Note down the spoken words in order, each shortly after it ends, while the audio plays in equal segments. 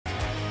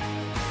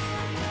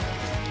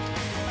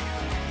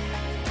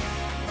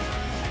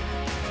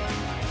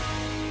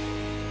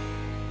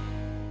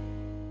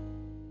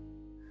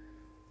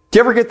Do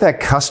you ever get that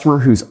customer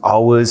who's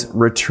always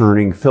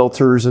returning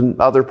filters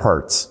and other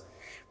parts?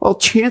 Well,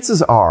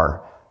 chances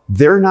are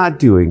they're not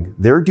doing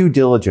their due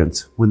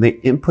diligence when they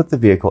input the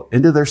vehicle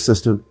into their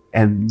system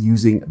and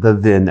using the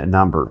VIN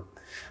number.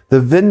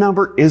 The VIN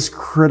number is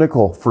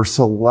critical for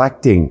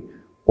selecting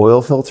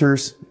oil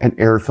filters and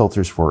air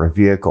filters for a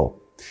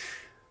vehicle.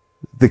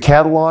 The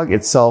catalog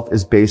itself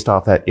is based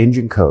off that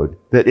engine code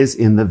that is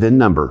in the VIN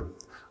number.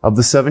 Of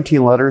the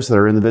 17 letters that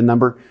are in the VIN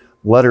number,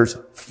 letters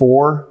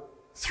 4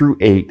 through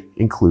 8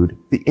 include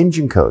the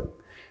engine code.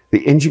 The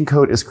engine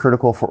code is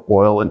critical for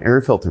oil and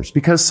air filters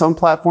because some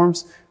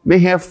platforms may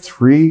have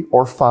 3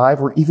 or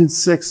 5 or even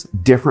 6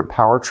 different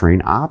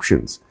powertrain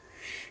options.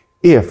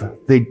 If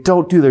they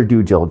don't do their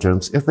due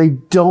diligence, if they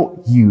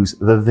don't use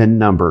the VIN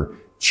number,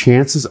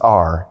 chances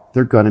are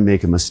they're going to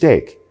make a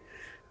mistake.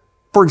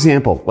 For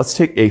example, let's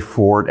take a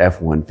Ford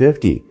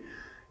F-150.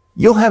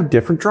 You'll have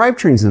different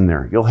drivetrains in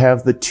there. You'll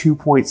have the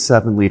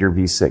 2.7 liter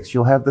V6.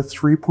 You'll have the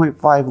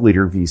 3.5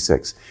 liter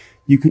V6.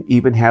 You can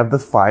even have the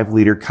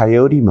 5-liter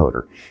Coyote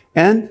motor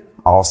and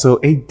also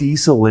a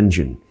diesel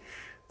engine.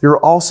 There will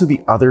also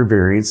be other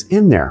variants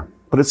in there,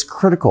 but it's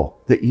critical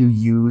that you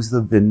use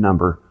the VIN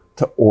number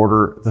to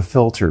order the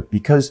filter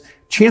because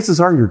chances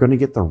are you're going to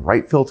get the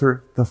right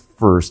filter the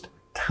first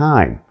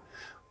time.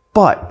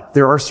 But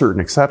there are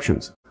certain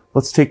exceptions.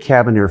 Let's take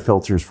cabin air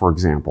filters, for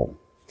example.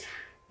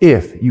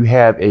 If you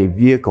have a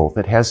vehicle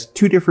that has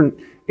 2 different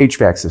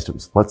HVAC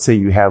systems, let's say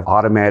you have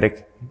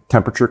automatic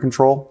temperature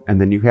control and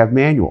then you have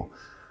manual.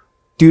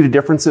 Due to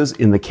differences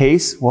in the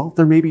case, well,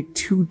 there may be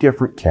 2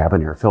 different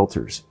cabin air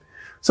filters.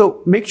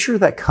 So make sure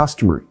that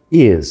customer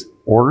is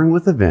ordering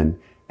with a VIN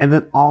and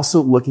then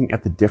also looking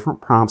at the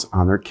different prompts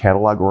on their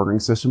catalog ordering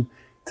system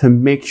to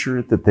make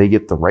sure that they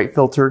get the right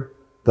filter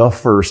the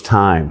first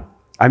time.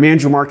 I'm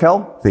Andrew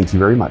Markell. Thank you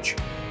very much.